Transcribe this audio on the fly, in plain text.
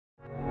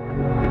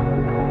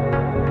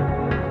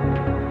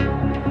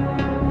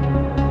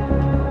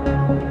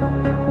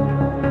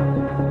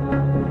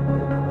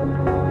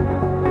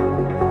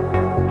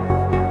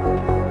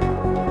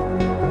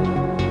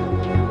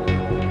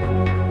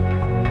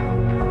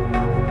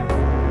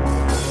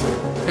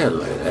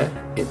Hello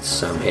there, it's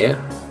Sam here,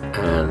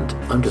 and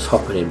I'm just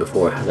hopping in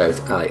before I hand over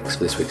to Alex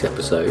for this week's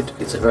episode.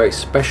 It's a very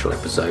special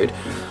episode.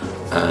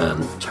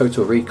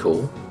 Total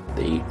Recall,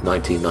 the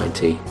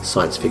 1990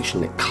 science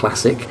fiction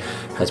classic,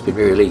 has been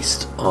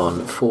released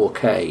on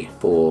 4K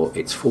for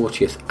its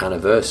 40th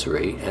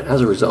anniversary, and as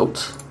a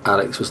result,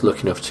 Alex was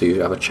lucky enough to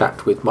have a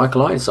chat with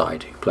Michael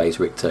Ironside, who plays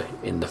Richter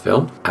in the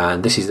film,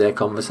 and this is their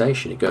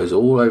conversation. It goes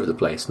all over the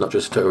place, not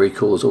just Total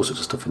Recall, there's all sorts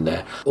of stuff in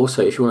there.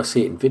 Also, if you want to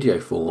see it in video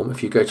form,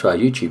 if you go to our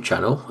YouTube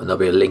channel, and there'll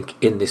be a link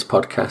in this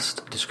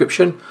podcast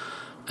description,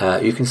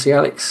 you can see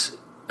Alex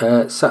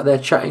sat there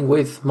chatting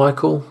with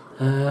Michael.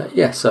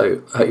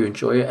 So I hope you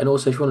enjoy it. And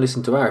also, if you want to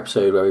listen to our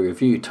episode where we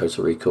reviewed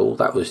Total Recall,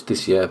 that was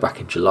this year back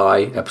in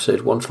July,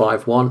 episode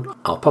 151.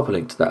 I'll pop a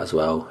link to that as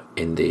well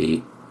in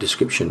the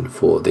description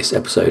for this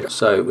episode.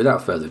 So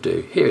without further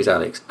ado, here is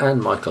Alex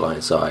and Michael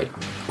Ironside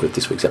with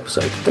this week's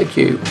episode. Thank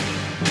you.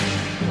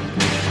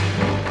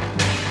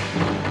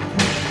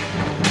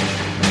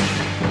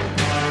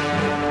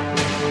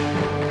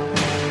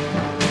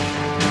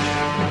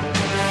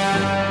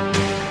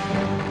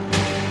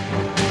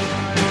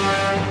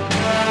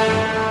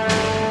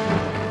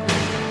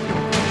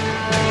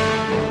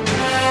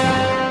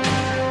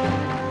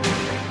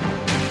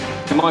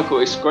 Michael,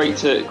 it's great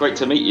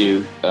to meet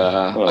you.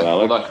 Hello,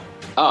 Alex.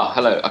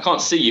 Hello. I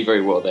can't see you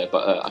very well there,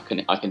 but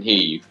I can hear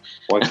you.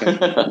 Why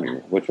can't you hear me?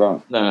 What's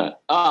wrong? No.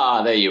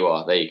 There you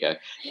are. There you go.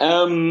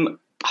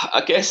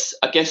 I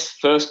guess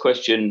first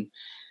question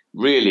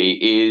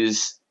really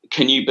is: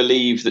 can you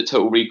believe that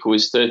Total Recall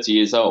is 30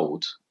 years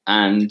old?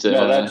 And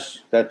no,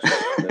 that's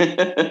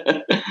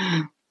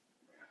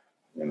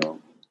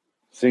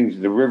things.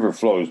 The river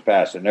flows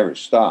past; it never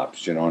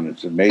stops. And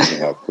it's amazing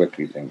how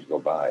quickly things go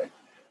by.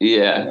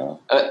 Yeah.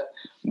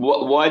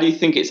 Why do you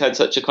think it's had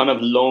such a kind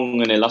of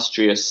long and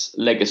illustrious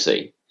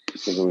legacy?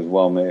 Because it was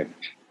well made.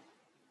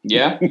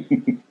 Yeah.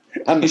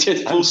 It's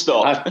just full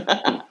stop.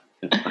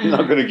 I'm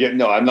not going to give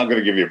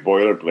you a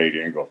boilerplate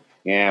here and go,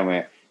 yeah,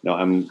 man. No,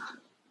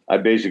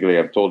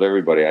 I've told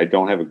everybody I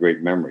don't have a great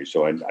memory,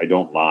 so I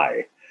don't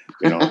lie,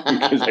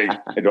 because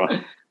I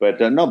don't. But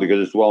no,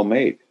 because it's well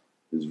made.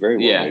 It's very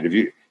well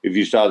made. If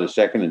you saw the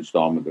second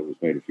installment that was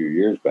made a few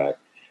years back.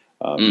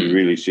 You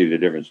really see the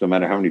difference. No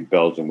matter how many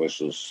bells and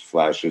whistles,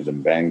 flashes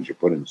and bangs you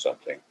put in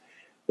something,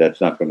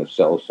 that's not going to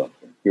sell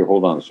something. Here,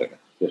 hold on a second,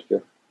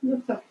 sister.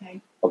 That's okay.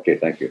 Okay,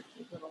 thank you.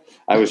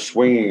 I was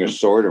swinging a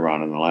sword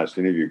around in the last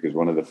interview because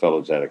one of the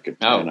fellows had a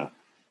katana.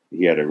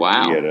 He had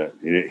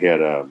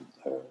a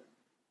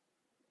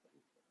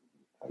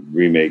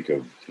remake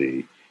of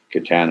the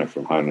katana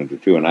from Highlander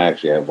 2, and I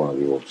actually have one of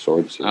the old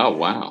swords. Oh,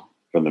 wow.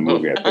 From the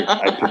movie.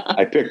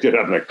 I picked it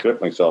up and I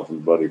clipped myself in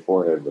the bloody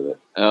forehead with it.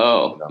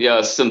 Oh,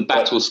 yeah, some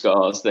battle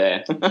scars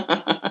there.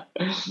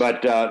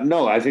 But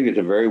no, I think it's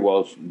a very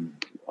well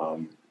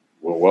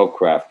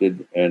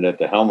crafted, and at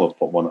the helm of a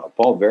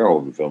Paul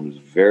Verhoeven film is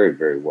very,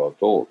 very well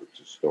told.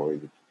 It's a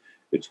story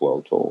it's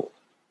well told.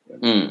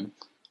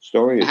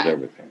 Story is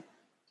everything.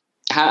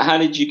 How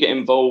did you get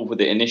involved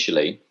with it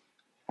initially?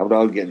 How did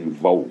I get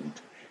involved?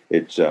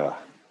 It's where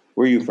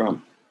are you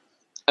from?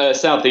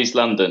 Southeast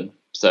London.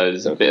 So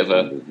there's a bit of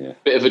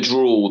a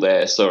drawl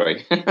there.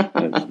 Sorry.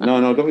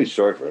 No, don't be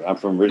sorry for it. I'm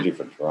originally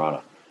from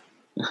Toronto,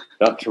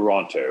 not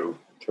Toronto,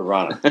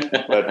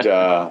 but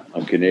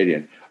I'm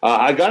Canadian.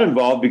 I got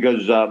involved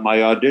because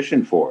my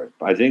audition for it.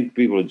 I think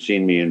people had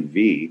seen me in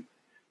V,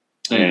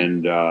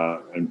 and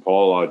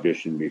Paul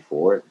auditioned me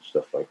for it and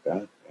stuff like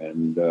that,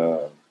 and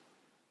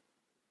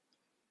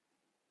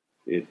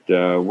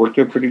it worked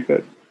out pretty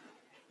good.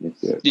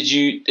 Did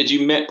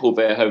you met Paul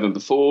Verhoeven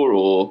before,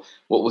 or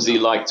what was he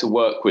like to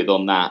work with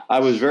on that? I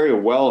was very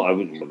well.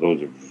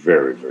 Those are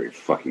very, very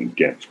fucking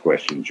dense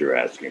questions you're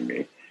asking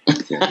me.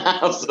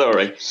 I'm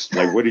sorry.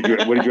 Like, what did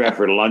you have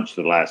for lunch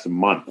the last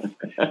month?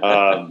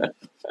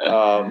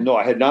 No,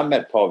 I had not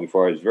met Paul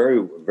before. I was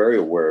very, very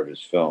aware of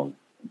his film,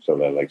 so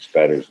that like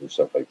Spatters and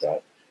stuff like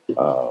that.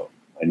 I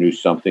knew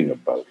something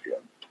about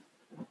him.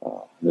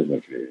 There's my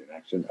Canadian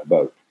accent.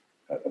 About.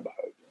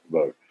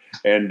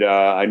 And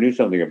I knew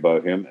something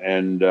about him,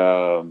 and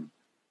I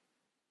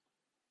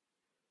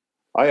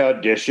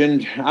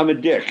auditioned. I'm a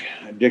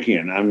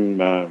Dickian.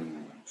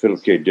 I'm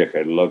Philip K. Dick.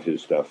 I love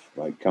his stuff.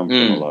 I come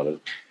from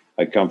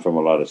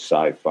a lot of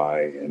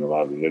sci-fi and a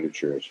lot of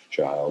literature as a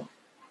child.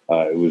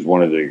 It was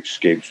one of the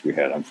escapes we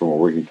had. I'm from a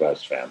working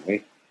class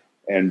family,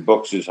 and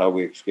books is how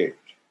we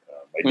escaped.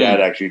 My dad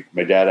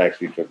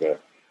actually took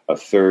a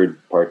third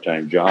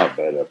part-time job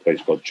at a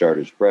place called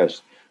Charters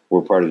Press,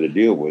 where part of the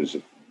deal was.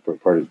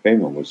 Part of his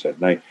payment was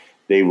at night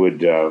they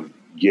would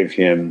give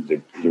him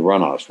the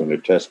runoffs when they're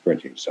test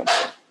printing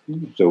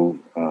something. So,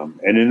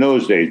 and in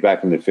those days,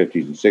 back in the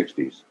 50s and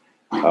 60s,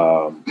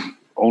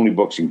 only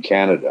books in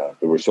Canada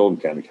that were sold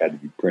in Canada had to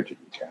be printed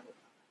in Canada.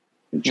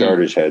 And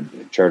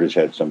Charters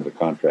had some of the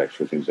contracts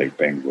for things like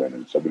Penguin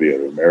and some of the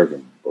other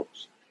American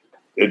books,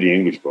 the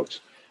English books.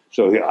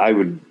 So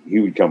he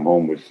would come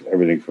home with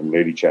everything from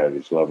Lady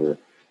Chatterley's Lover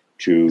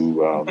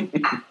to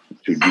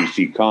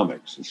DC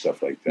Comics and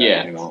stuff like that.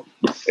 Yeah.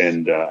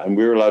 And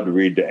we were allowed to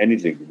read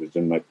anything that was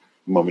in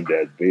Mom and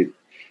Dad's bed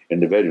in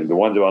the bedroom. The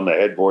ones on the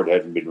headboard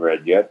hadn't been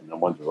read yet, and the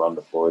ones that were on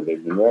the floor,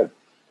 they'd been read.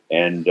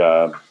 And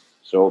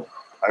so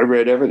I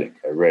read everything.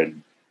 I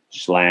read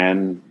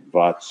Slan,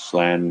 Vott's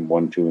Slan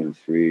 1, 2, and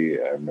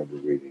 3. I remember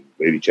reading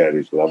Lady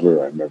Chatter's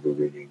Lover. I remember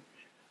reading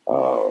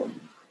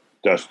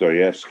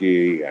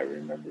Dostoevsky.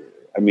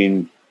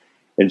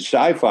 In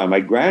sci-fi, my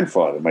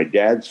grandfather, my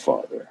dad's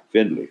father,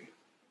 Findlay,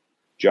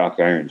 Jock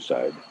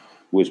Ironside,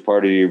 was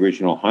part of the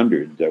original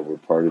 100 that were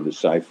part of the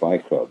Sci-Fi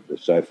Club, the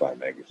Sci-Fi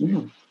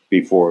magazine,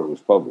 before it was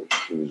published.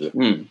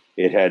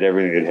 It had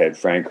everything. It had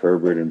Frank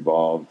Herbert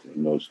involved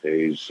in those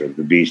days. So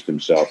the Beast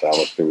himself,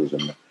 Alistair,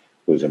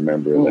 was a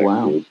member of that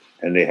group,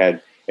 and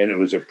it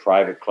was a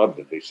private club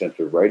that they sent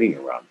their writing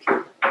around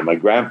to. And my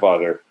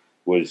grandfather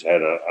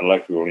had an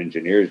electrical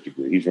engineer's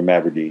degree. He's from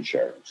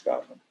Aberdeenshire in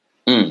Scotland.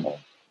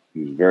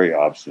 He was very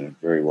obstinate,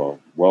 very well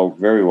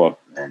read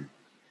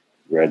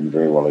and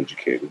very well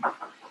educated.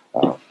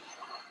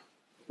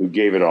 Who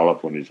gave it all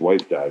up when his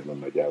wife died when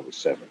my dad was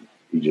 7.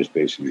 He just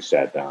basically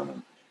sat down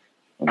and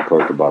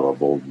uncorked a bottle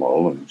of Old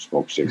Mull and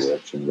smoked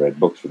cigarettes and read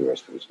books for the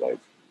rest of his life.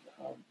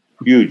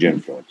 Huge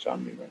influence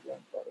on me, my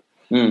grandfather.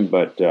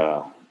 But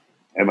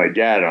and my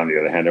dad, on the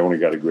other hand, I only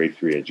got a grade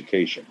 3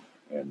 education,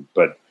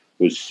 but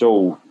was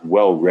so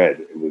well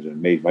read. It was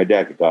amazing. My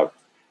dad could talk,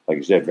 like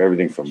I said,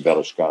 everything from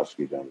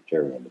Belishkovsky down to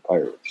Terry and the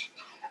Pirates.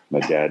 My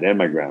dad and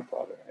my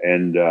grandfather,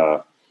 and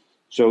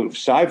so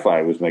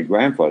sci-fi was my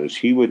grandfather's.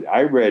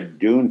 I read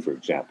Dune, for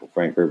example,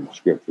 Frank Herbert's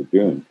script for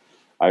Dune.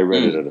 I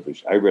read it out of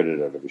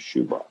his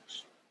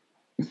shoebox.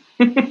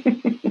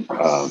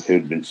 It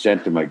had been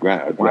sent to my a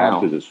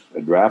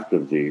draft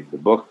of the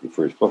book. The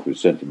first book was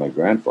sent to my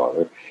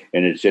grandfather,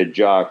 and it said,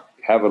 "Jock,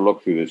 have a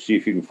look through this, see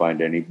if you can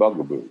find any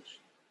bugaboos."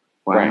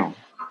 Wow.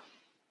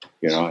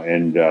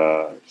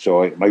 Frank.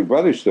 So my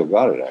brother still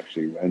got it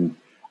actually, and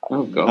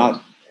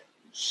not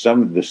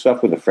some of the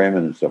stuff with the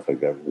framing and stuff like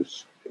that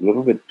was a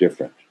little bit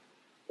different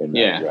in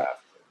that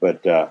draft.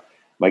 But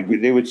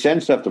they would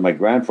send stuff to my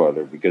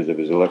grandfather because of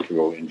his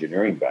electrical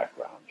engineering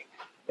background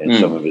and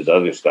some of his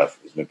other stuff,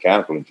 his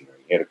mechanical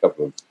engineering. He had a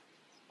couple of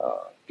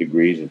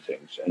degrees and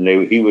things, and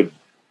he would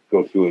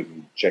go through it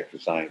and check the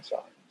science on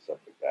it and stuff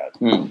like that.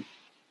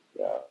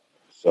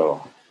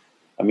 So,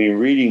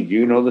 reading. Do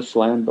you know the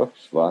Slan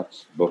books,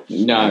 Vott's books?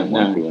 No.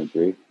 1, 2, and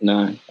 3.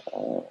 No.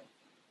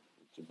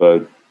 It's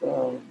about.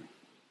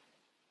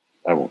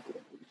 I won't go.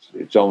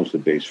 It's almost a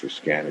base for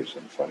Scanners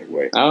in a funny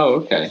way.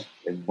 Oh, okay.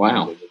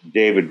 Wow.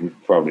 David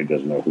probably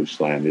doesn't know who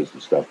Slan is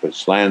and stuff, but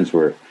Slans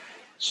were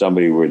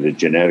the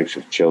genetics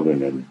of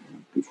children, and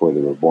before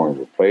they were born,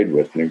 were played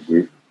with. And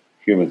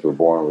humans were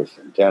born with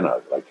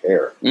antennae like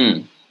hair,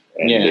 and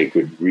they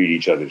could read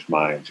each other's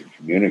minds and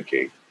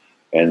communicate.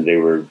 And they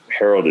were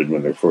heralded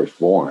when they're first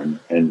born,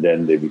 and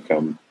then they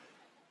become,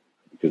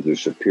 because they're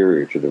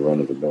superior to the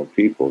run-of-the-mill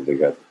people, they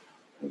got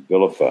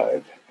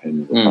vilified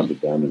and were hunted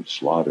down and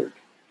slaughtered.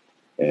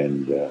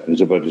 And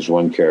it's about this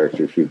one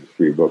character through the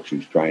 3 books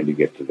who's trying to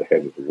get to the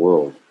head of the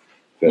World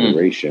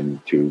Federation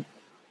to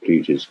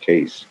plead his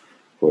case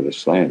for the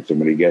Slants. And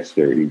when he gets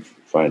there, he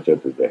finds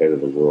out that the head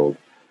of the World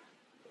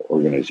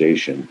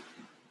Organization,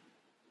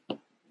 if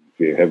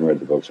you haven't read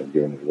the books, I'm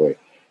giving it away,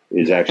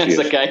 is actually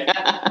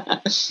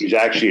he's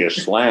actually a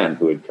Slan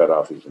who had cut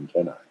off his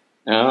antennae.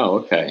 Oh,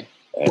 okay.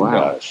 And,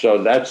 wow. So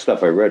that's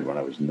stuff I read when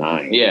I was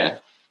 9. Yeah.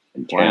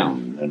 And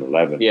 10 and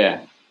 11.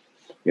 Yeah.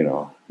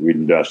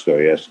 Reading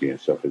Dostoevsky and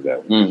stuff like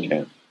that when I was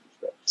 10.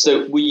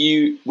 So were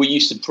you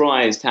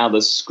surprised how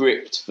the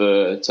script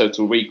for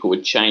Total Recall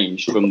had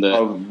changed from the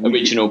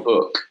original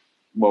book?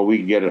 Well, we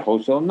can get it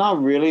wholesale.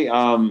 Not really.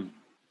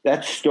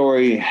 That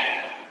story,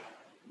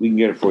 we can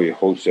get it for you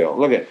wholesale.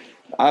 Look,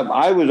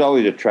 I was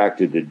always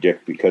attracted to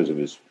Dick because of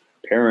his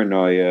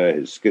paranoia,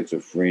 his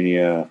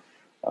schizophrenia,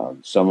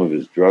 some of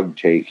his drug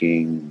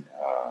taking.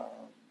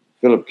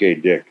 Philip K.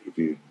 Dick, if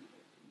you're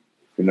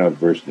not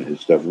versed in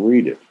his stuff,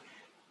 read it.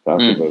 Talk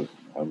about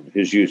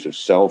his use of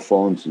cell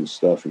phones and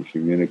stuff and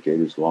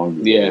communicators long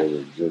before they ever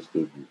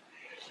existed.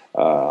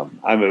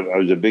 I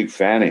was a big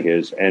fan of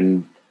his,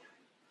 and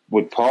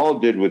what Paul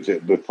did with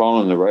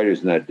Paul and the writers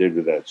and that did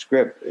with that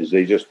script is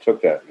they just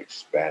took that and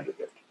expanded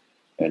it,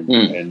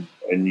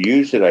 and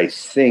used it. I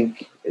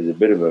think as a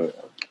bit of a.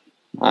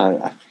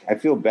 I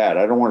feel bad.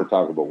 I don't want to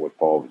talk about what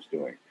Paul was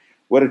doing.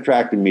 What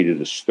attracted me to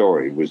the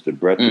story was the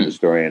breadth of the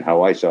story and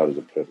how I saw it as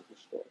a political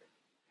story.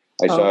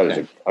 I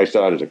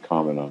saw it as a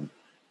comment on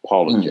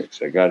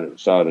politics. I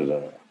saw it as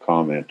a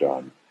comment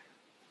on,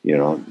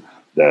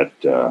 that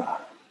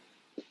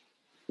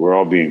we're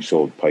all being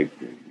sold pipe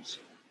dreams.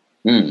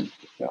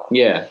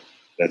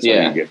 That's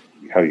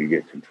how you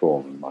get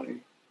control and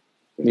money.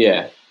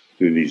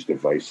 Through these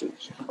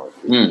devices,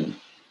 through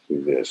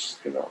this,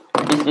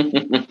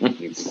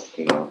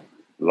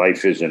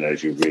 life isn't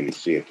as you really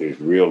see it. There's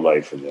real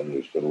life, and then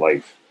there's the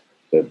life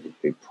that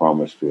they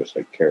promise to us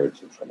like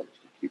carrots in front of us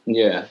to keep.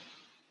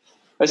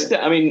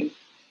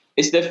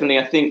 It's definitely,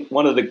 I think,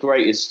 one of the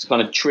greatest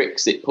kind of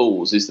tricks it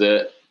pulls is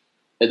that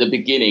at the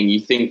beginning,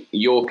 you think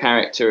your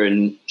character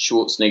and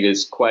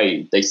Schwarzenegger's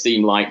Quaid, they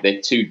seem like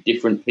they're 2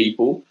 different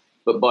people.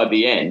 but by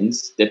the end,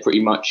 they're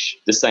pretty much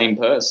the same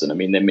person. I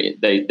mean,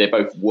 they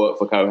both work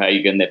for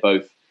Cohagen.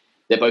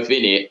 They're both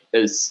in it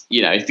as,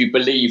 if you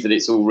believe that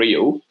it's all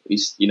real,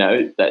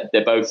 that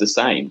they're both the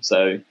same.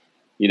 So,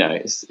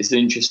 it's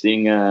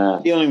interesting.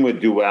 Dealing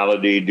with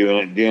duality,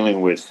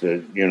 dealing with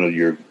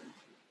your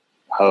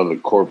how the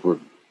corporate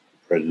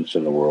presence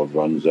in the world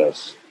runs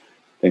us,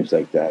 things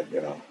like that.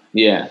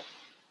 Yeah.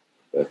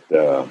 But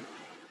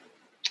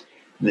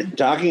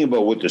talking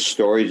about what the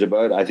story's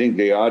about, I think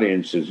the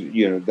audience is,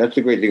 that's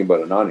the great thing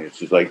about an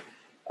audience. Is like,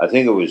 I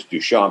think it was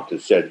Duchamp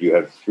that said you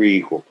have three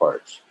equal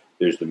parts.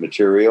 There's the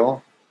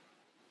material,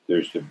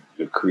 there's the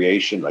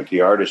creation, like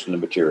the artist and the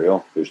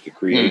material. There's the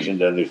creation,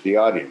 then there's the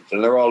audience,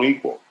 and they're all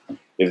equal.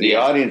 If the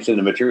audience and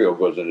the material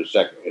goes in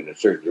a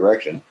certain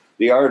direction,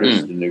 the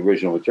artist and the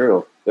original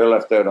material, they're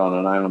left out on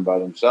an island by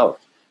themselves.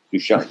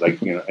 Duchamp,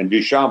 and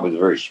Duchamp was a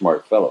very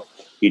smart fellow.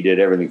 He did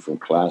everything from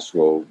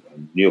classical,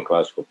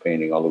 neoclassical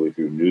painting all the way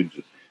through nudes,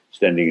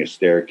 extending a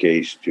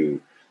staircase to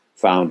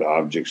found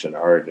objects in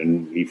art.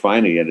 And he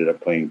finally ended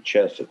up playing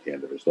chess at the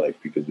end of his life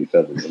because he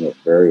felt it was a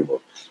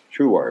variable,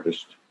 true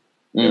artist.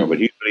 But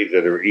he believed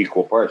that there were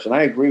equal parts. And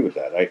I agree with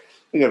that. I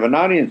think if an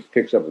audience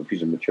picks up a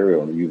piece of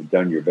material and you've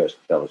done your best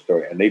to tell a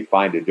story and they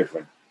find a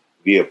different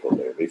vehicle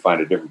there, they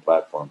find a different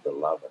platform to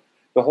allow them.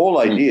 The whole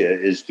idea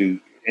is to,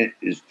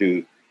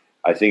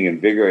 I think,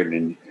 invigorate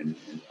and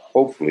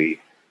hopefully,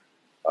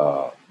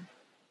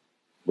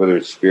 whether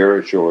it's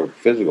spiritual or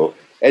physical,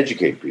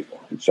 educate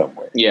people in some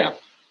way. Yeah.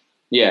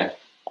 Yeah.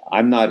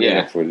 I'm not in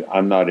it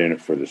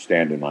for the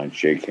stand in line,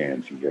 shake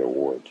hands, and get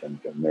awards.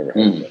 I've never have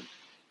been.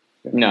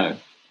 No.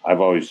 I've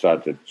always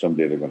thought that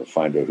someday they're going to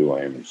find out who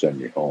I am and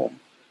send me home.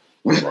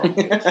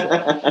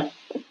 I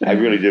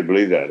really did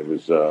believe that. It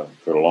was for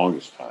the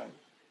longest time.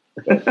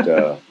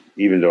 But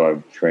even though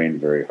I've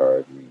trained very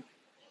hard,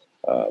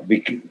 I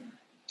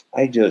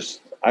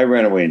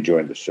ran away and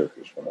joined the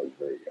circus when I was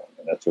very young,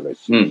 and that's what I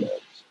see it as.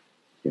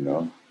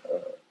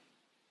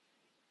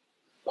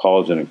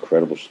 Paul's an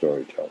incredible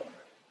storyteller.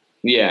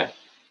 Yeah,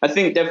 I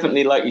think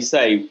definitely, like you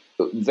say,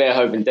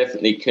 Verhoeven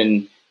definitely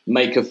can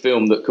make a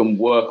film that can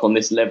work on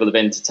this level of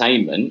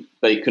entertainment,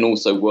 but it can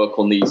also work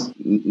on these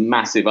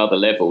massive other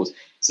levels.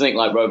 Something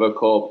like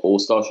RoboCop or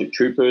Starship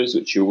Troopers,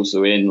 which you're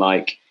also in,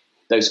 like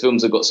those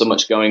films have got so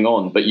much going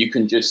on, but you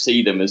can just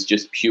see them as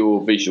just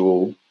pure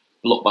visual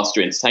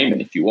blockbuster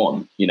entertainment if you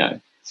want,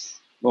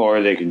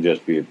 Or they can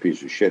just be a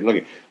piece of shit. Look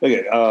at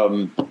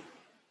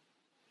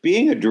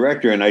being a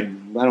director, and I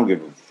don't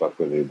give a fuck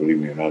whether they believe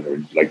me or not,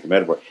 or like the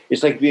metaphor.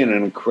 It's like being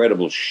an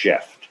incredible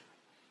chef,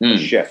 a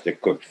chef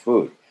that cooks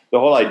food. The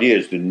whole idea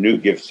is to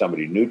give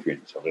somebody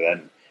nutrients over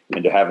that,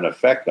 and to have an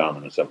effect on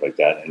them and stuff like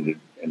that,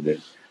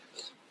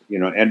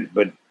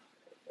 but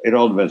it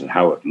all depends on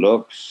how it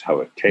looks, how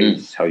it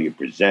tastes, how you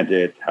present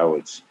it, how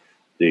it's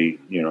the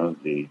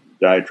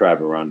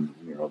diatribe around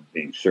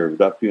being served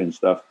up to you and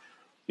stuff.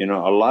 A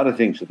lot of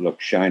things that look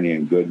shiny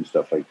and good and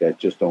stuff like that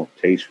just don't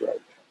taste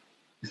right.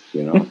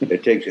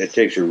 It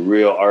takes a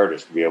real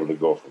artist to be able to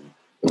go from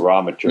the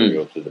raw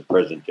material to the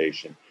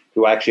presentation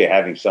to actually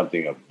having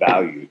something of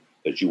value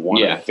that you want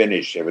to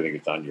finish everything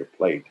that's on your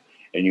plate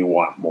and you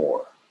want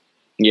more.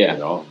 Yeah.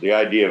 The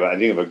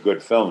idea of a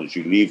good film is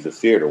you leave the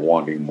theater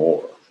wanting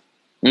more.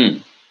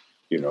 And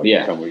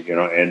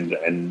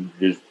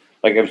there's,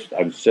 like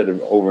I've said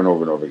it over and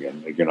over and over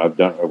again. I've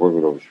worked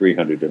with over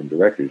 300 different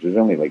directors. There's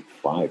only like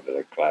 5 that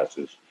are classed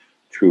as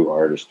true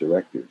artist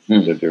directors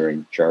that they're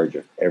in charge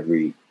of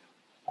every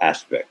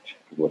aspect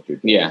of what they're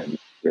doing. And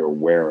they're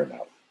aware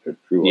enough. They're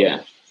true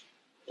artists.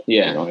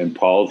 And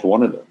Paul's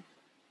one of them.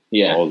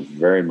 Paul's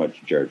very much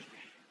in charge.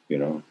 I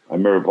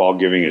remember Paul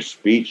giving a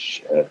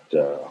speech at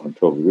on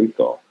Total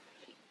Recall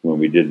when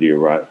we did the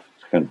arrival.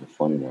 It's kind of a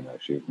funny one,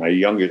 actually.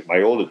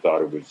 My oldest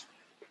daughter was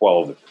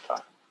 12 at the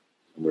time.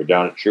 We were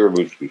down at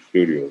Chirabuchi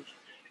Studios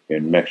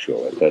in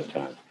Mexico at that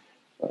time.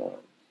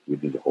 We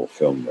did the whole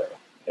film there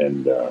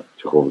and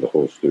took over the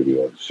whole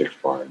studio, the 6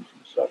 barns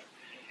and stuff.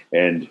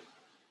 And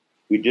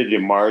we did the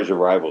Mars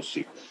arrival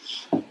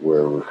sequence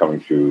where we're coming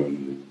through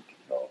and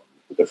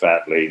with the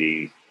fat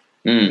lady,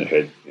 the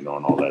head, and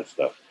all that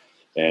stuff.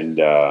 And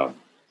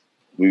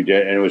we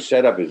did, and it was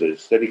set up as a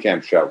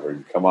Steadicam shot where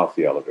you come off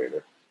the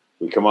elevator,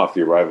 we come off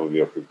the arrival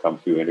vehicle, come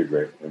through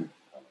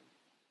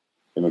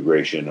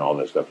immigration and all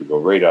that stuff. We go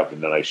right up,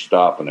 and then I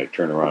stop and I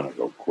turn around and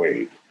go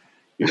Quaid,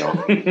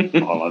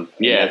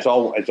 It's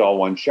all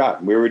one shot.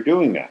 And we were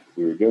doing that.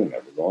 We're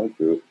going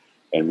through,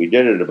 and we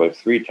did it about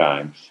 4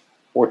 times,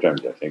 I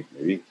think,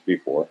 maybe 3,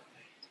 4.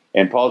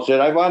 And Paul said,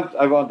 I want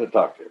to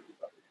talk to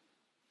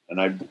everybody.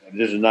 And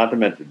this is not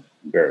meant to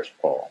embarrass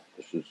Paul.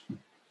 This is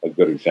a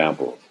good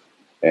example.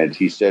 And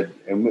he said,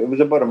 and it was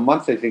about a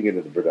month, I think,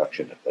 into the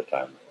production at that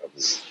time, of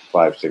this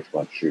 5-6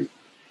 month shoot.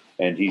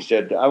 And he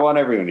said, I want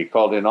everyone. He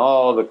called in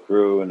all the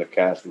crew and the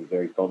cast was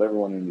there. He called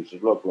everyone in. He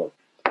said, look.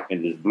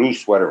 And this blue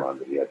sweater on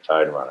that he had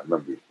tied around. I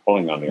remember he was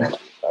pulling on the arm,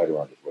 tied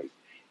around his waist.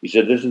 He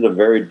said, this is a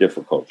very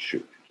difficult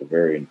shoot. It's a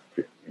very,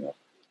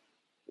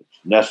 it's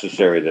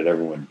necessary that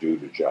everyone do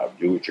the job,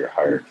 do what you're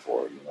hired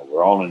for.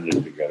 We're all in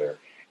this together.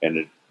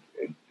 And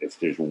if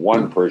there's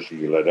one person,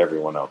 you let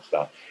everyone else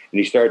down. And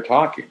he started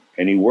talking,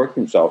 and he worked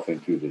himself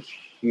into this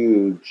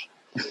huge,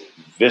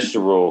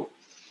 visceral,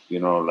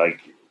 you're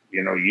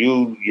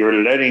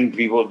letting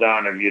people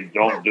down if you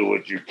don't do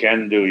what you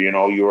can do.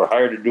 You were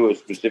hired to do a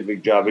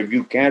specific job. If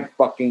you can't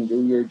fucking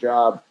do your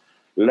job,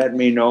 let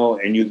me know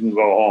and you can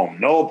go home.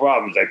 No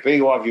problems. I pay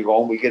you off, you go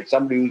home. We get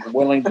somebody who's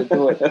willing to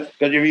do it.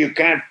 Because if you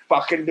can't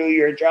fucking do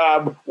your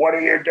job, what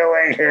are you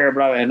doing here?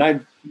 And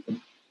I'm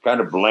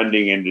kind of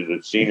blending into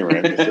the scenery.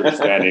 I'm just sort of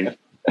standing.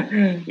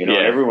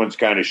 Everyone's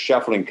kind of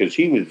shuffling because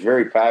he was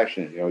very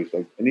passionate. He's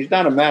like, and he's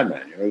not a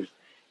madman.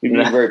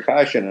 He's very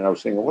passionate. And I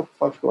was thinking, what the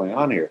fuck's going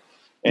on here?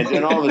 And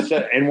then all of a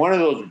sudden, and one of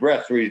those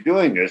breaths where he's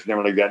doing this and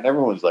everything like that, and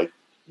everyone's like,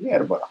 he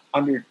had about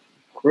 100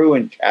 crew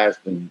and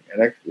cast and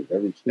extras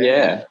every step.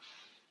 Yeah.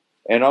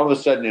 And all of a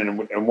sudden,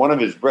 in one of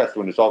his breaths,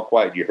 when it's all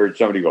quiet, you heard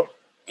somebody go,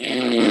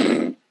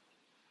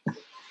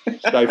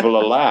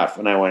 stifle a laugh.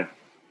 And I went,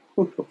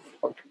 who the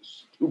fuck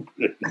is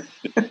stupid?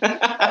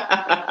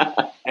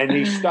 And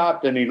he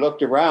stopped and he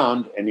looked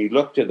around and he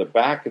looked to the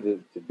back of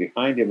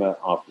behind him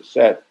off the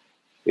set.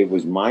 It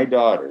was my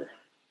daughter,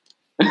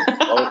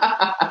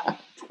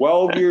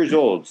 12 years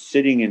old,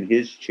 sitting in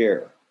his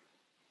chair.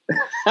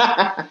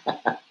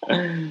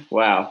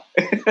 Wow.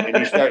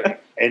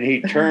 And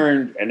he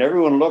turned, and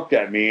everyone looked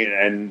at me,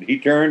 and he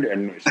turned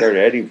and started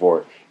heading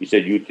for it. He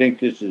said, "You think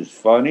this is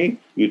funny?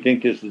 You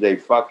think this is a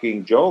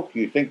fucking joke?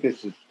 You think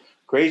this is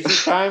crazy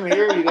time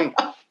here? You think?"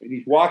 And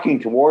he's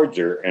walking towards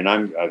her, and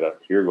I thought,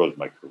 here goes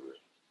my career.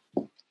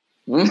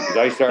 Because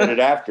I started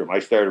after him. I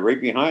started right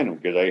behind him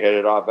because I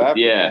headed off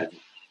after him.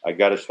 I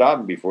got to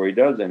stop him before he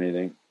does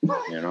anything.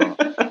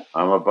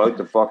 I'm about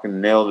to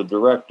fucking nail the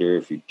director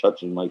if he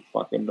touches my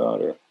fucking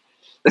daughter.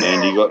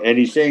 And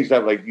he's saying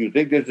stuff like, "You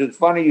think this is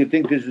funny? You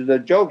think this is a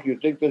joke? You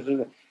think this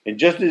is?" And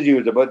just as he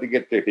was about to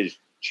get to his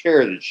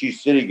chair that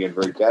she's sitting in,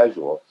 very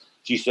casual,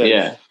 she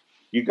said,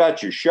 "You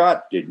got your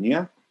shot, didn't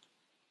you?"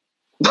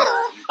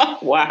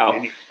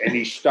 Wow. And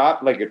he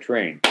stopped like a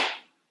train.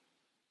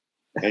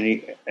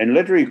 And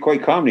literally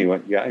quite calmly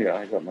went, yeah,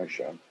 I got my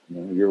shot.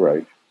 No, you're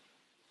right.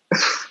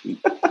 He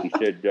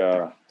said,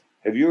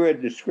 "Have you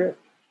read the script?"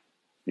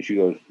 And she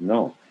goes,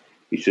 "No."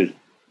 He says,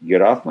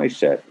 "Get off my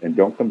set and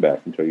don't come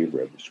back until you've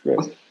read the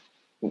script."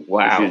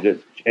 Wow.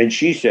 And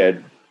she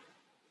says,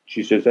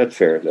 "That's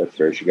fair. That's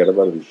fair." She got up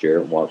out of his chair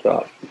and walked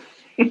off.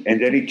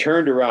 And then he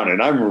turned around,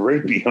 and I'm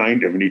right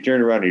behind him. And he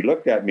turned around, and he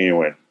looked at me and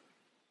went,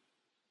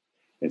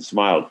 and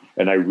smiled.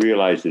 And I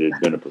realized it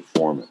had been a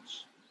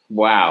performance.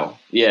 Wow.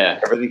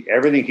 Yeah.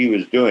 Everything he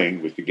was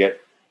doing was to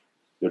get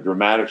the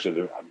dramatics of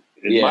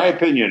in my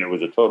opinion, it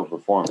was a total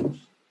performance.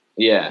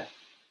 Yeah.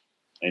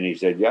 And he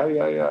said,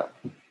 yeah.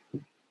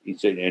 He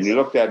said, and he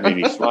looked at me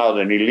and he smiled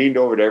and he leaned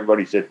over to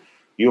everybody and said,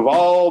 "You've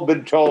all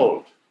been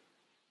told."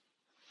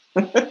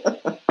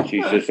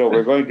 She said, "So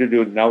we're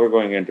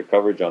going into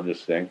coverage on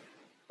this thing.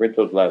 Print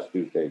those last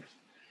 2 takes."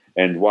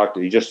 And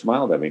he just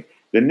smiled at me.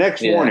 The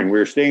next morning, we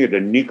were staying at the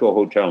Nico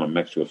Hotel in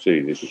Mexico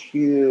City, this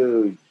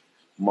huge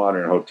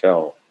modern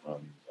hotel,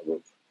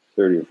 about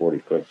 30 or 40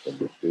 clicks from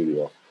the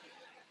studio.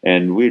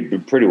 And we'd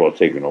been pretty well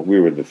taken over. We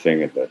were the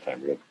thing at that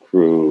time. We had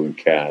crew and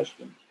cast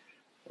and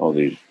all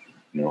these.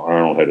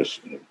 Arnold had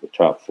the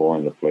top floor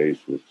in the place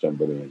with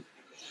somebody.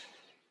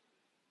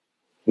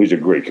 Who's a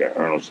great guy.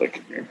 Arnold's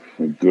like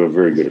a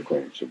very good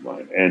acquaintance of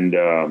mine. And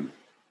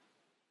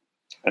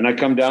I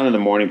come down in the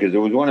morning because it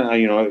was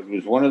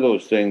one of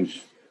those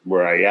things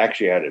where I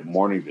actually had a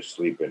morning to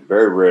sleep in.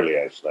 Very rarely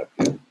I slept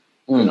in.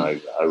 I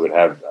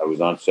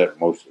was on set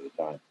most of the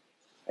time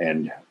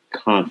and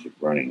constant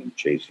running and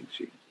chasing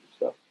scenes and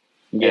stuff.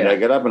 Yeah. And I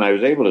got up and I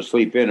was able to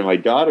sleep in, and my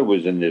daughter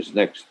was in this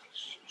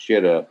she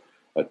had a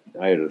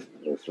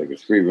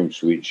 3-room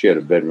suite. She had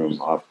a bedroom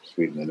off the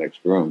suite in the next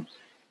room.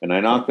 And I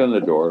knocked on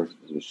the door,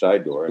 the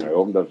side door, and I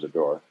opened up the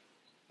door,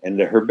 and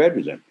her bed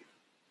was empty.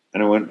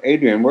 And I went,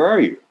 "Adrienne, where are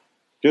you?"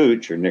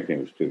 Tooch, her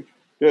nickname was Tooch.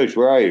 "Tooch,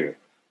 where are you?"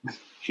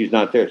 "She's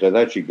not there." So I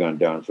thought she'd gone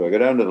down. So I go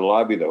down to the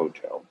lobby of the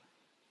hotel.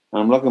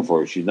 I'm looking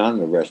for her. She's not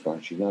in the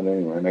restaurant. She's not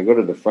anywhere. And I go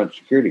to the front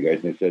security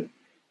guys, and they said,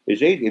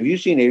 "Have you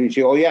seen Adrienne?"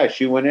 She, "Oh, yeah,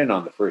 she went in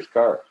on the first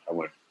car." I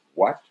went,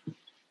 "What?"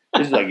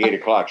 This is like 8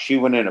 o'clock. She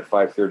went in at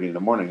 5:30 in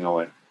the morning. I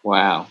went,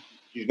 "Wow.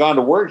 She's gone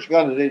to work? She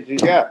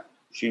said, "Yeah."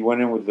 She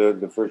went in with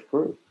the first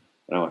crew.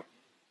 And I went,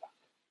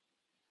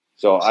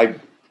 so I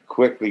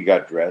quickly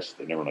got dressed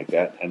and everything like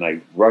that. And I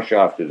rush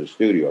off to the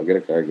studio. I get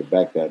a car, get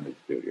back down to the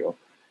studio.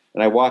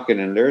 And I walk in,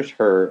 and there's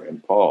her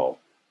and Paul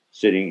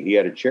sitting. He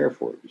had a chair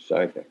for her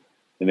beside him.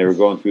 And they were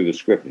going through the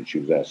script, and she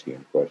was asking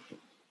him questions.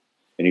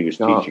 And he was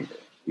teaching her.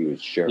 He was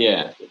sharing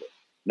with her.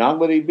 Not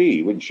with EB.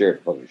 He wouldn't share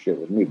fucking shit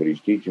with me, but he's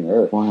teaching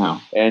her.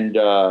 Wow. And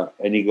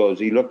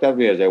he looked at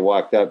me as I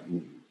walked up.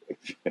 And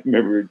I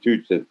remember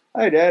Toots said,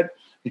 "Hi, Dad."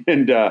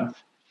 And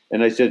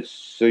I said,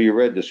 "So you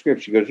read the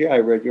script?" She goes, "Yeah, I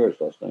read yours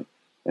last night."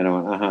 And I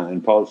went, "Uh-huh."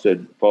 And Paul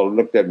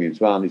looked at me and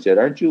smiled, and he said,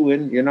 "Aren't you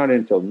in? You're not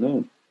in till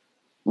noon."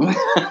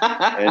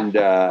 and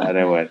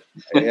I went,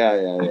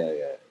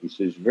 yeah. He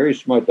says, "Very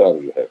smart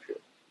daughter you have here."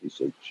 He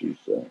said,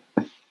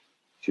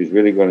 she's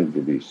really going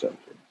to be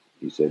something.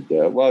 He said,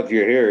 well, if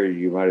you're here,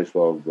 you might as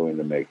well go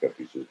into makeup.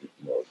 He says,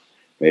 no,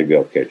 maybe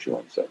I'll catch you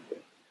on something.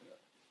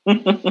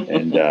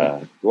 And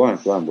go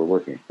on, we're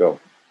working, go.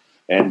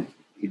 And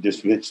he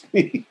dismissed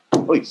me.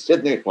 He's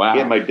sitting there. Wow. He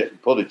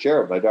had pulled a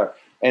chair up my door.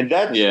 And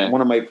that's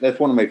one of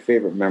my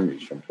favorite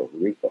memories from Puerto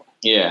Rico.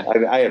 Yeah.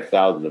 I have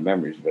thousands of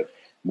memories, but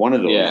one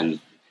of those is,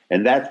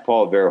 and that's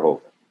Paul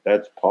Verhoeven.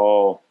 That's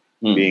Paul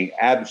being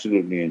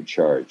absolutely in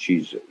charge.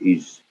 He's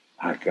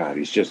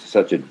just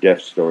such a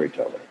deft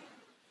storyteller.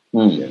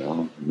 You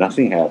know,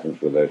 nothing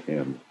happens without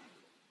him,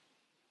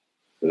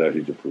 without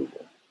his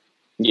approval.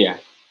 Yeah.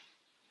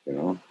 You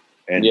know,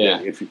 and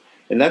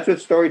and that's what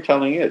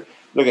storytelling is.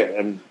 Look at,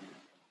 and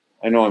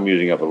I know I'm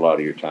using up a lot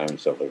of your time and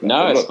stuff like that.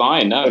 No, it's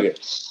fine. No,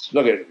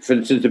 look at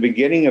since the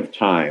beginning of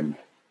time,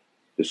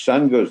 the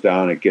sun goes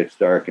down, it gets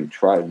dark, and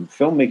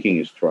filmmaking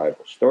is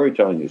tribal.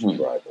 Storytelling is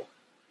tribal.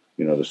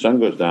 You know, the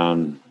sun goes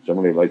down,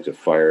 somebody lights a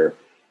fire,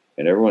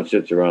 and everyone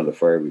sits around the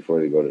fire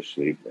before they go to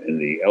sleep, and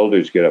the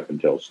elders get up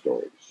and tell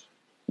stories.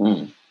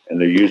 And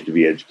they're used to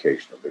be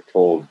educational. They're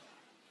told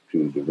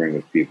to the ring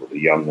of people, the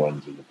young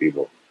ones and the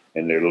people,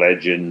 and they're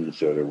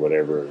legends or they're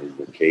whatever,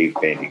 the cave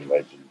painting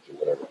legends or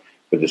whatever.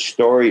 But the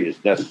story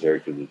is necessary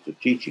because it's a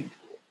teaching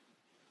tool.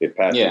 It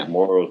passes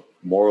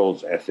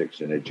morals,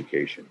 ethics, and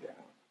education down.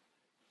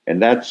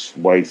 And that's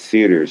why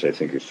theaters, I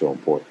think, are so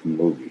important,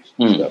 movies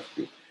and stuff.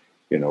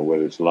 You know,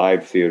 whether it's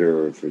live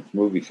theater or if it's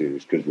movie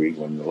theaters, because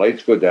when the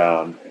lights go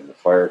down and the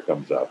fire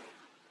comes up,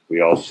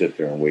 we all sit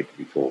there and wait to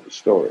be told a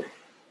story.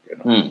 You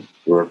know,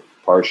 we're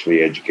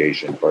partially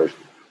education,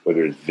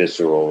 whether it's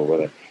visceral or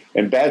whatever.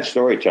 And bad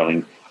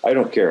storytelling, I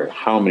don't care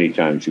how many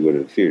times you go to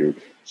the theater,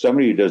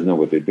 somebody who doesn't know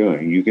what they're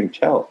doing, you can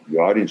tell. The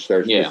audience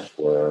starts to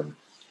squirm.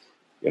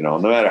 You know,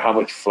 no matter how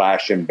much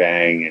flash and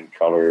bang and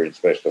color and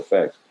special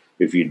effects,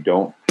 if you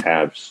don't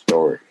have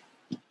story.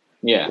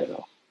 Yeah. You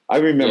know? I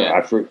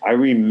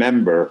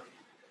remember,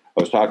 I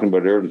was talking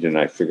about it earlier and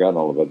I forgot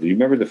all about it. Do you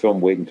remember the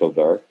film Wait Until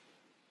Dark?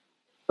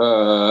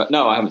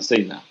 No, I haven't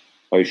seen that.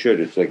 Oh, you should.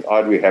 It's like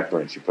Audrey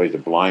Hepburn. She plays a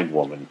blind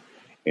woman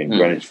in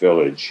Greenwich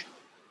Village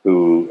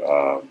who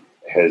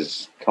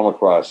has come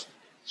across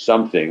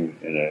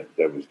something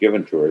that was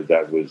given to her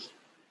that was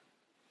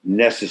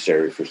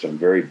necessary for some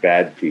very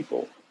bad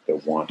people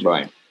that wanted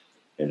it.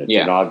 And it's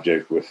an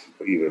object with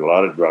either a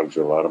lot of drugs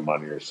or a lot of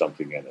money or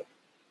something in it.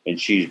 And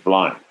she's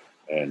blind.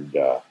 And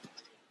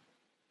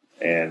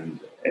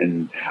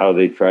how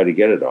they try to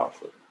get it off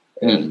her.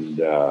 And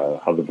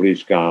how the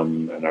police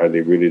come, and are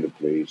they really the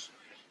police?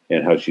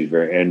 And how she's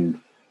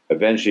and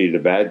eventually the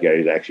bad guy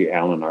is actually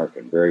Alan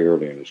Arkin, very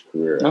early in his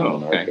career.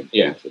 Alan Arkin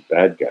is the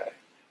bad guy.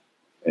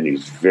 And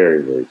he's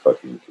very, very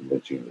fucking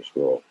convincing in this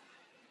role.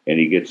 And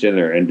he gets in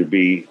there, and to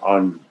be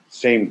on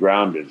same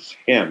ground as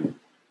him,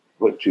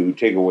 but to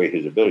take away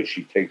his ability,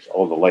 she takes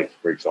all the lights,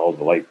 breaks all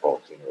the light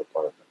bulbs in her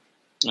apartment.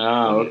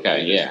 Oh,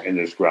 okay, in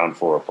this ground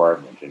floor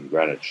apartment in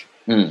Greenwich.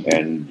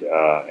 And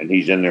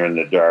he's in there in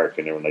the dark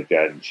and everything like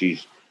that. And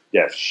she's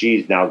deaf.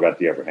 She's now got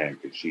the upper hand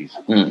because she's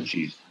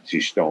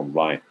stone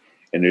blind.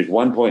 And there's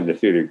one point in the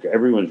theater,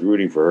 everyone's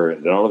rooting for her,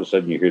 and then all of a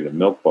sudden you hear the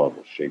milk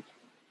bottle shake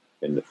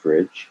in the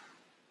fridge,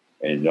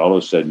 and all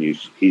of a sudden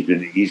he's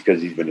been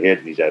hit,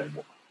 and he's had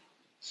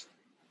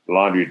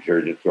laundry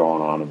detergent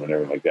thrown on him and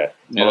everything like that.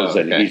 All of a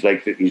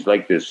sudden he's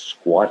like this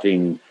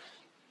squatting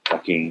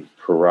fucking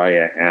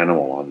pariah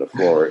animal on the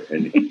floor,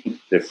 and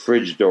the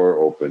fridge door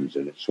opens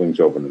and it swings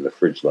open and the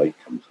fridge light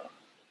comes on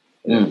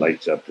and it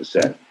lights up the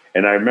set.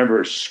 And I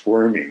remember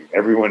squirming,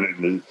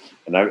 everyone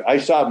and I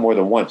saw it more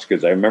than once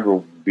because I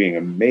remember being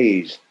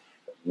amazed.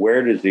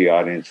 Where does the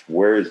audience,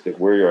 where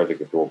are the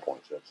control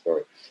points of that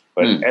story?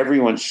 But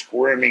everyone's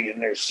squirming in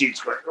their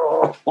seats going,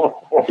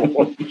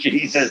 oh,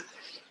 Jesus,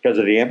 because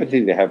of the empathy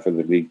they have for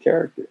the lead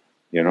character,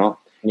 you know?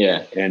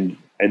 Yeah. And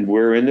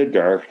we're in the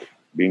dark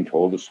being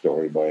told a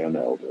story by an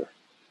elder.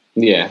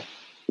 Yeah.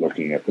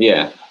 Looking at the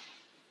camera,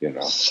 you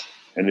know?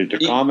 And it's a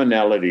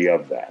commonality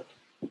of that.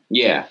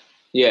 Yeah.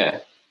 Yeah.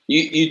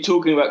 You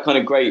talking about kind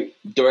of great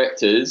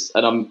directors,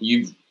 and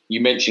you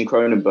mentioned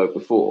Cronenberg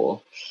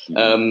before,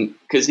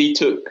 because he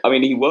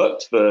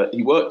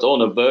worked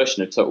on a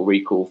version of Total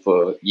Recall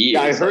for years.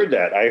 Yeah, I heard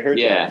that.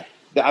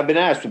 I've been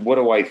asked, what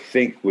do I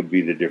think would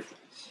be the difference?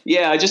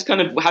 Yeah, I just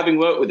kind of, having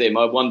worked with him,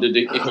 I wondered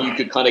if you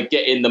could kind of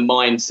get in the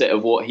mindset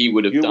of what he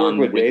would have done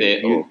with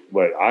it.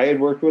 What, I had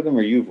worked with him,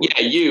 or you've worked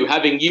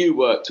with him? You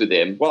worked with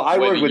him. Well, I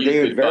worked with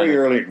David very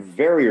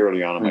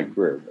early on in my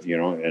career, you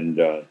know, and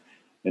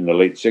in the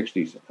late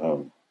 60s,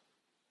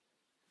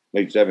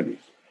 late 70s.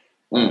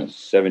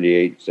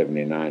 78,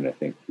 79, I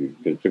think.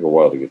 It took a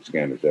while to get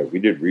scanners out. We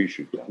did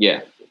reshoots on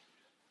it.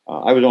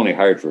 I was only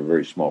hired for a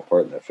very small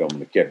part in that film,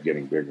 and it kept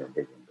getting bigger and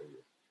bigger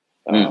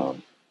and bigger.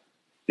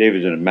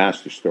 David's a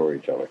master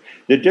storyteller.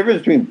 The difference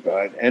between,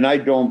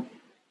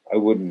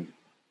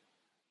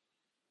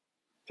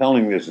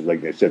 telling this is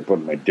like I said,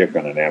 putting my dick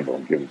on an anvil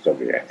and giving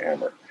somebody a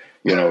hammer.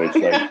 You know, it's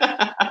like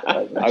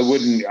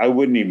I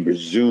wouldn't even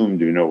presume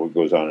to know what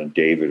goes on in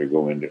David or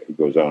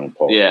goes on in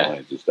Paul's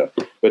lines and stuff.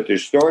 But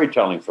there's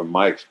storytelling from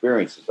my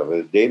experience and stuff.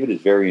 David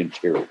is very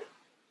interior,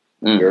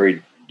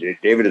 very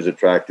David is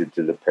attracted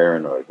to the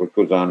paranoid, what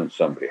goes on in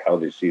somebody, how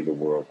they see the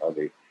world, how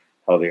they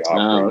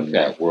operate in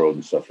that world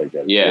and stuff like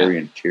that. It's very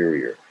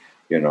interior,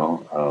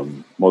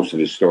 most of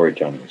his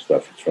storytelling and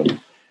stuff is from,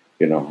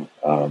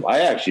 I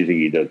actually think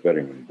he does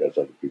better when he does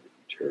other people's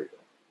material.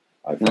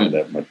 I find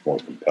that much more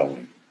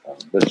compelling.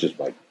 That's just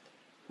my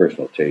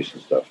personal taste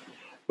and stuff.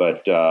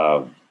 But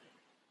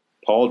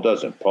Paul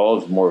doesn't.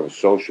 Paul's more of a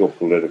social,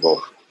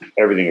 political,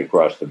 everything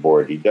across the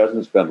board. He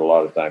doesn't spend a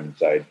lot of time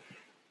inside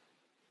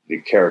the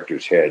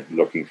character's head,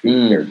 looking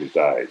through the character's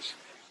eyes.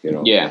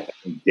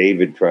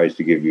 David tries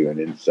to give you an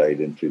insight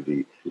into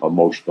the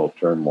emotional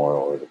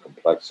turmoil or the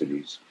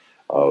complexities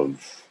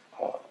of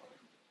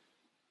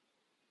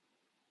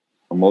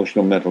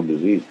emotional mental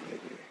disease,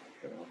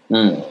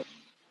 maybe.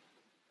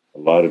 A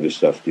lot of his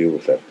stuff deal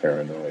with that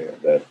paranoia,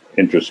 that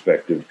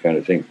introspective kind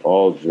of thing.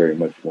 Paul's very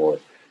much more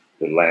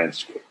the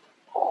landscape.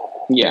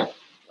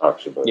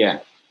 Talks about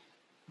it.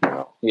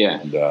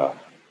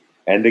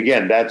 And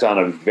again, that's on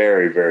a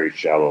very, very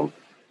shallow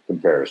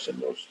comparison,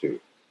 those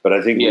two. But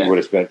I think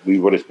we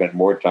would have spent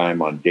more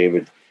time on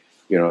David.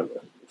 Look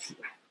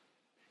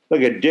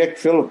at Dick.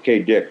 Philip K.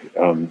 Dick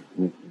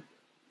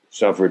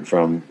suffered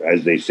from,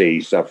 as they say,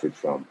 he suffered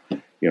from,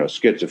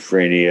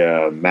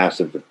 schizophrenia,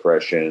 massive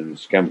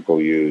depressions,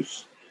 chemical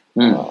use,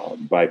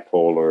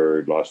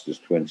 bipolar. Lost his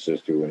twin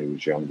sister when he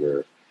was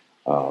younger.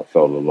 Felt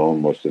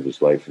alone most of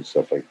his life and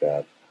stuff like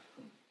that.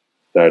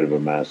 Died of a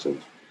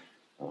massive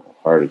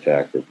heart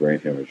attack or brain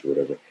hemorrhage or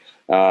whatever.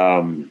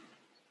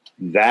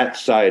 That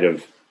side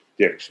of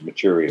Dick's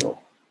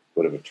material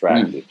would have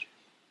attracted,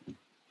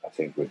 I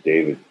think, what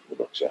David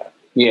looks at.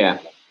 And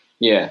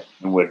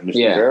what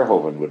Mr.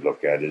 Verhoeven would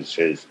look at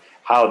is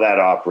how that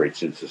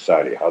operates in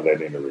society, how that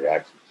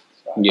interacts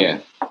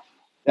in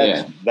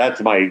society.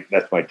 That's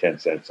my 10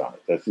 cents on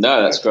it.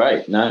 That's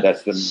great. No,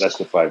 that's the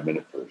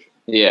 5-minute version.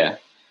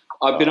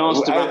 I've been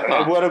asked to wrap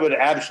up. What would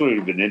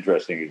absolutely been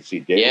interesting to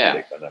see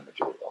David take on that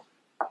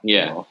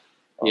material.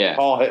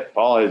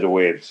 Paul has a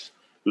way of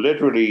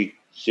literally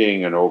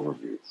seeing an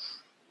overview.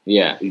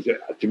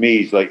 To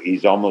me,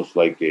 he's almost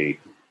like a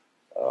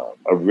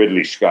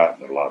Ridley Scott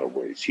in a lot of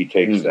ways. He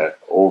takes that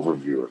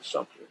overview of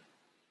something.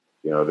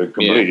 They're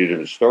completely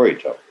different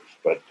storytellers,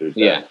 but there's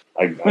that.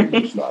 I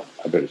better stop.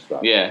 I've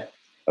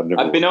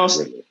been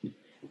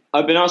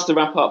asked to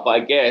wrap up, but I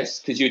guess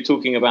because you're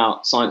talking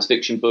about science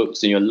fiction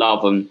books and your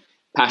love and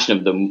passion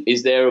of them,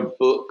 is there a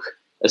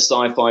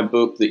sci-fi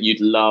book that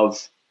you'd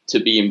love to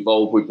be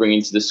involved with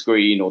bringing to the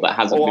screen, or that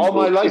hasn't been all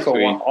my brought to the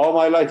screen? All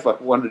my life, I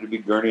wanted to be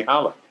Gurney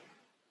Halleck.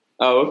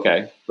 Oh,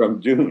 okay. From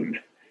Dune.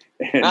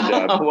 And,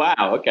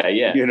 wow. Okay.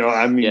 Yeah.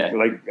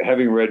 Like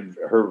having read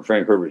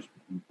Frank Herbert's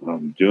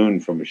Dune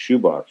from a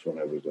shoebox when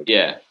I was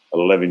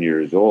 11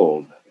 years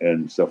old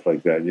and stuff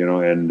like that.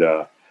 And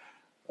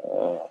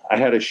I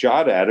had a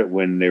shot at it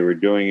when they were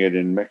doing it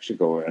in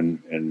Mexico, and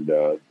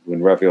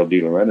when Rafael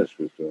de Laurentis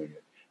was doing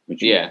it, when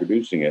she was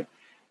producing it.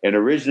 And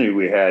originally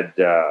we had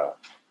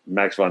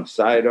Max von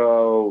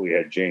Sydow, we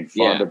had Jane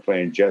Fonda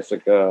playing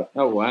Jessica.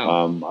 Oh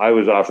wow! I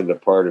was offered the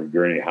part of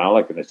Gurney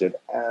Halleck, and I said,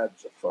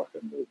 "That's a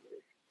fucking movie."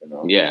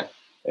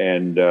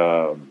 And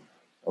I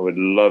would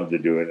love to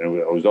do it,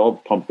 and I was all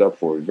pumped up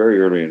for it. Very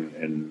early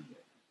it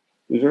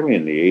was early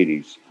in the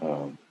 80s,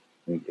 I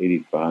think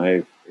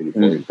 85,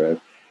 84,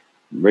 85,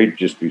 right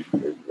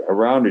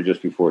around or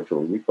just before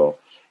Total Recall.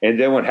 And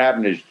then what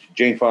happened is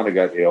Jane Fonda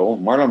got ill.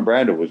 Marlon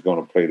Brando was going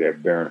to play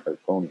that Baron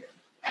Harkonnen.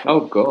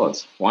 Oh God!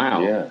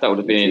 Wow, that would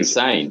have been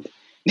insane.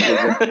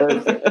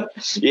 Perfect.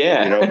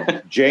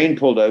 Jane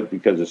pulled out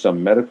because of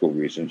some medical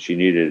reason. She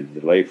needed a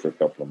delay for a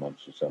couple of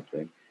months or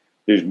something.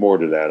 There's more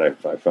to that. I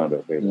found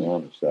out later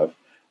on and stuff.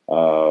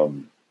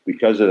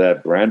 Because of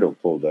that, Brando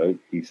pulled out.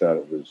 He thought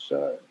it was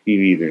he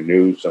either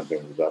knew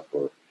something was up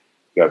or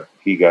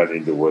he got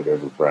into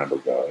whatever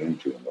Brando got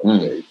into in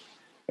those days,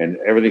 and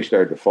everything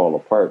started to fall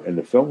apart. And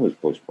the film was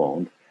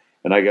postponed,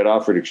 and I got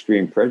offered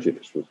Extreme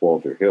Prejudice with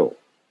Walter Hill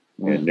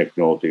and Nick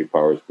Nolte,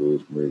 Powers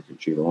Boothe, Maria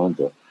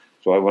Conchita.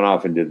 So I went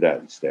off and did that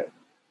instead.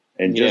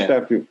 And just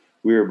after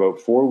we were about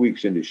 4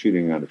 weeks into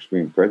shooting on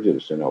Extreme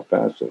Prejudice in El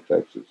Paso,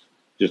 Texas,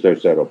 just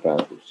outside El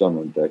Paso,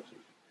 Sunland, Texas,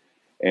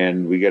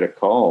 and we get a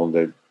call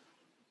that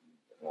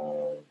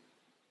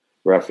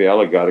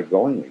Rafaela got it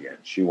going again.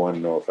 She wanted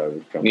to know if I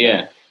would come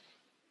back.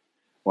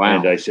 Wow.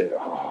 And I said,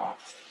 "Oh,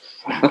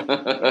 fuck."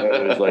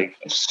 It was like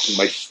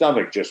my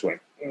stomach just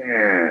went.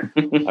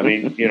 I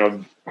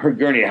mean, her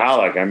Gurney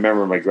Halleck. I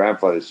remember my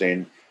grandfather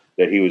saying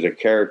that he was a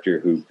character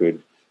who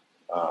could.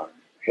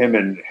 Him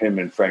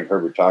and Frank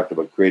Herbert talked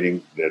about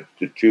creating the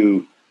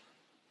two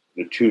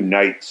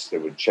knights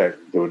that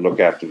would look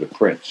after the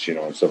prince,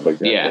 and stuff like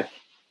that. Yeah.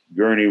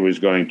 Gurney was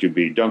going to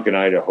be Duncan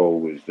Idaho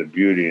was the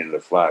beauty and the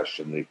flash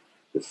and the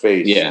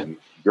face. Yeah. And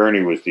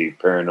Gurney was the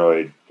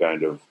paranoid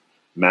kind of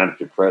manic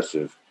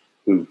depressive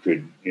who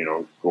could,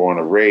 go on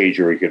a rage,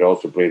 or he could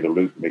also play the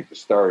lute and make the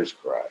stars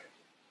cry.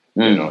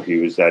 He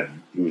was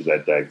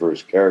that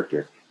diverse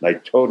character, and I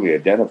totally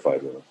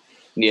identified with him.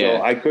 Yeah.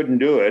 So I couldn't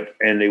do it,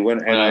 and they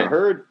went. And I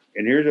heard,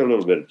 and here's a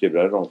little bit of tidbit.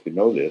 I don't know if you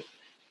know this,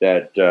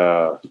 that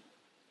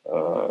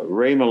Aldo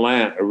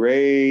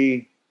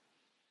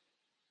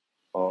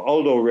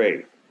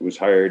Ray was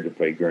hired to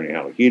play Gurney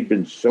Halleck. He had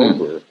been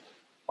sober,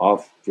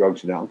 off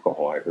drugs and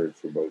alcohol, I heard,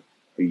 for about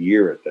a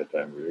year at that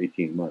time, or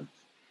 18 months.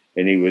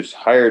 And he was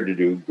hired to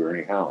do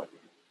Gurney Halleck.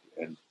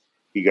 And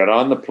he got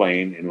on the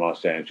plane in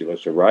Los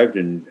Angeles, arrived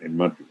in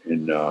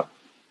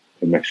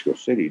Mexico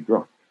City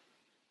drunk.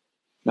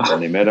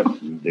 And they met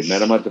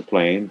him at the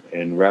plane.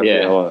 And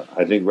Raphael,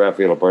 I think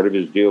Raphael, part of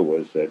his deal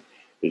was that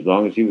as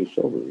long as he was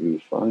sober, he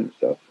was fine and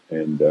stuff.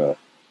 And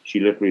she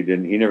literally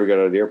he never got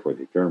out of the airport.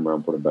 They turned him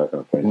around, put him back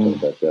on a plane, sent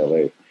him back to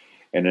LA.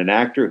 And an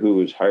actor who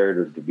was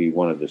hired to be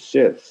one of the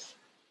Siths,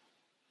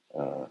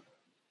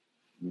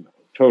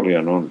 totally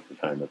unknown at the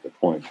time at the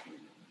point,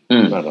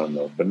 not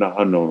unknown, but not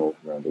unknown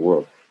around the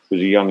world, was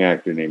a young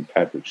actor named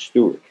Patrick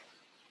Stewart.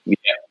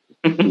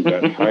 Who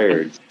got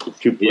hired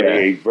to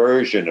play a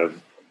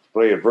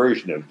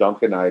version of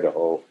Duncan,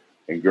 Idaho,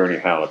 and Gurney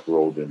Halleck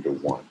rolled into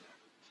one.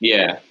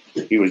 Yeah.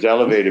 He was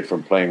elevated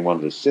from playing one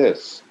of the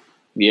Siths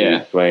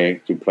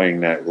to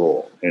playing that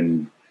role.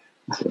 And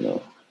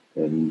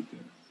and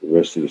the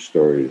rest of the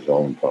story is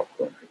all in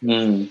popcorn.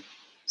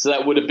 So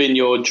that would have been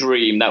your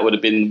dream. That would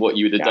have been what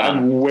you would have done.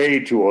 I'm way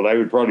too old. I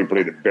would probably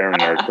play the Baron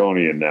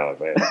Harkonian now.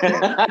 If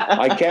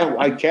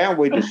I can't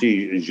wait to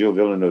see Gilles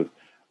Villeneuve.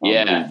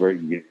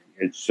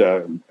 It's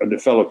a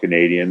fellow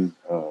Canadian,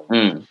 out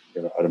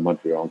of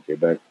Montreal,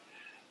 Quebec.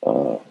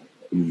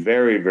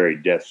 Very, very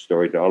depth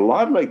story. A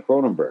lot like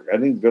Cronenberg. I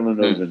think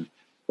Villeneuve and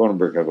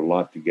Cronenberg have a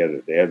lot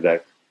together. They have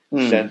that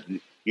sense.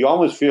 You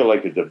almost feel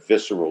like it's a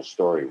visceral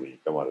story when you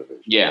come out of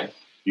this. Yeah.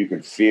 You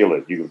can feel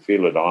it. You can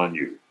feel it on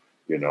you,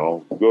 good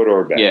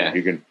or bad. Yeah.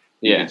 You can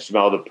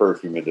smell the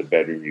perfume in the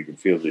bedroom. You can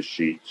feel the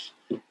sheets,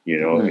 and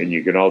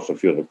you can also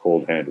feel the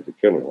cold hand of the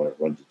killer when it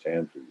runs its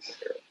hand through your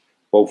hair.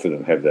 Both of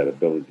them have that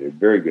ability. They're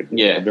very good.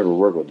 Yeah. I've never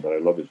worked with him, but I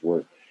love his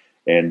work.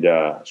 And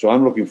so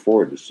I'm looking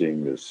forward to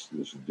seeing this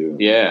Dune.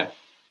 Yeah.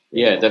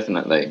 Yeah,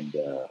 definitely. And,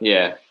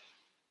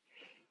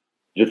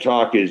 the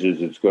talk is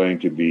it's going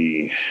to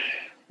be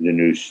the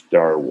new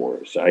Star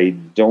Wars. I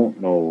don't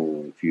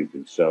know if you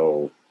can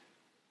sell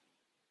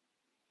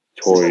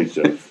toys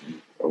of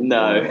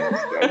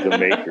the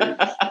makers.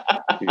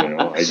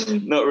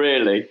 Not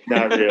really.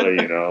 Not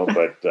really,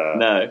 but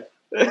no.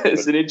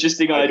 It's an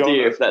interesting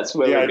idea if that's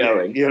where we're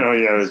going.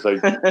 It's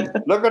like,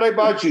 look what I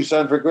bought you,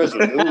 son, for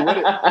Christmas. Ooh,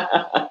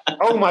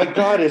 oh my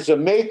God, it's a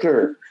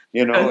maker.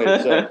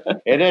 It's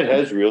and it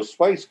has real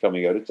spice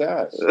coming out its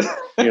ass.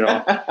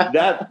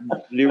 That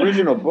the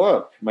original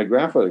book, my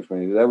grandfather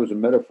explained that was a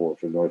metaphor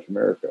for North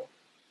America.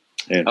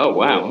 And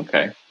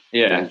okay,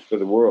 yeah, for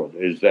the world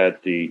is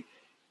that the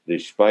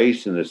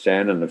spice and the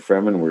sand and the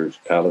Fremen were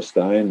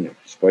Palestine.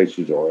 Spice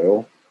is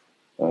oil,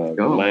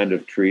 the land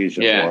of trees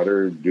and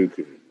water.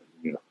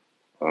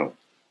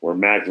 Where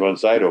Max von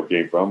Sydow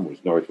came from was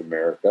North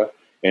America.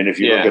 And if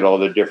you look at all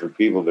the different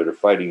people that are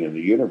fighting in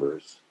the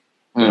universe,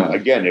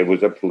 again, it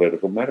was a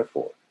political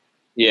metaphor.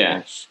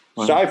 Yeah.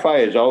 Sci-fi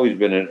has always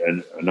been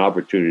an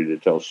opportunity to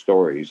tell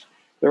stories.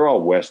 They're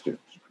all Westerns.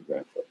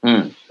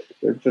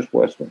 They're just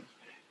Westerns.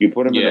 You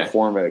put them in a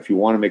format. If you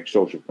want to make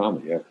social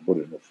comedy, you have to put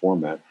it in a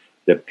format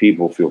that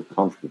people feel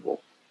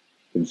comfortable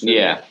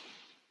considering.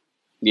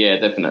 Yeah,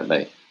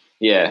 definitely.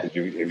 Yeah. If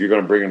you're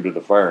going to bring them to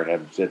the fire and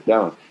have them sit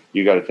down,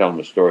 you got to tell them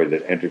a story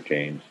that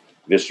entertains,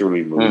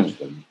 viscerally moves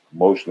them,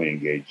 emotionally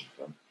engages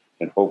them,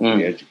 and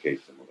hopefully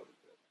educates them a little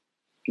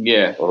bit.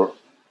 Yeah.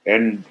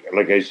 And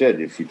like I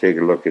said, if you take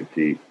a look at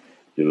the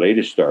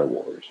latest Star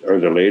Wars or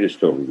the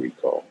latest Total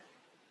Recall,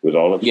 with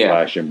all its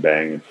flash and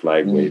bang and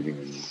flag waving,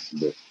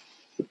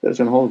 it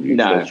doesn't hold you.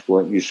 No.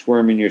 You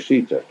squirm in your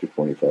seats after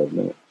 25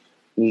 minutes.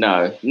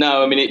 No.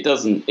 I mean, it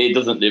doesn't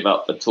live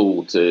up at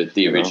all to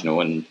the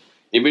original, and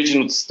the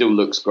original still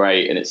looks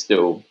great, and it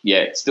still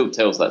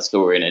tells that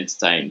story and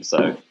entertains.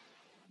 So,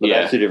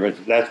 that's the difference.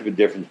 That's the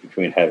difference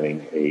between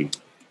having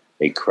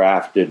a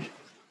crafted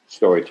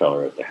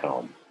storyteller at the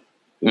helm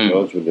who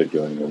knows what they're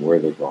doing and where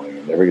they're going,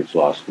 and never gets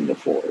lost in the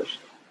forest.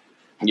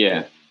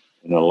 Yeah,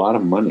 and a lot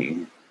of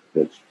money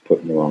that's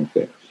put in the wrong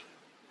things.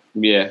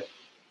 Yeah,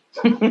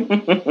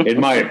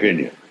 in my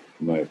opinion.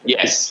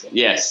 Yes.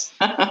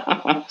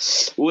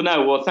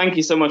 Well, thank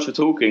you so much for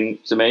talking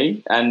to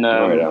me, and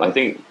I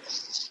think.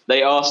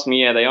 They asked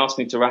me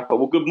to wrap up.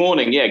 Well, good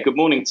morning. Yeah, good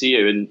morning to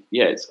you. And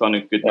it's kind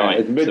of good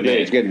night. It's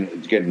midday.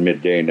 It's getting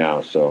midday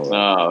now. So.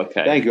 Oh,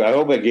 okay. Thank you. I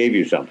hope I gave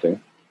you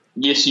something.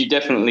 Yes, you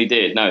definitely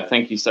did. No,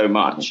 thank you so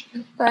much.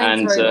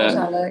 Thanks very much,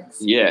 Alex.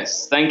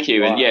 Yes, thank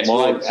you. And yes,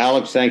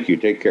 Alex, thank you.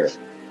 Take care.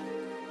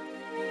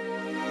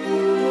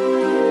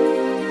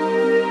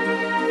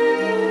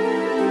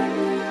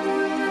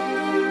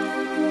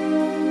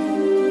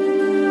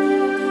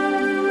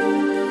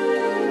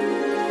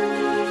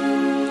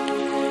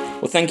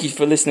 Thank you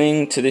for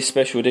listening to this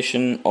special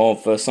edition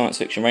of Science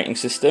Fiction Rating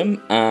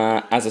System.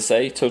 As I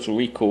say, Total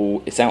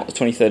Recall, it's out the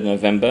 23rd of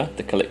November,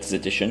 the collector's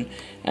edition,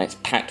 and it's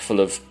packed full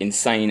of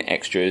insane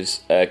extras.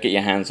 Get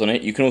your hands on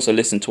it. You can also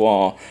listen to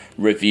our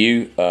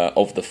review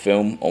of the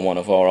film on one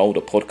of our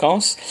older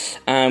podcasts.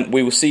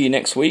 We will see you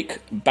next week,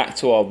 back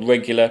to our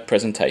regular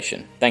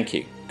presentation. Thank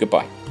you.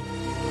 Goodbye.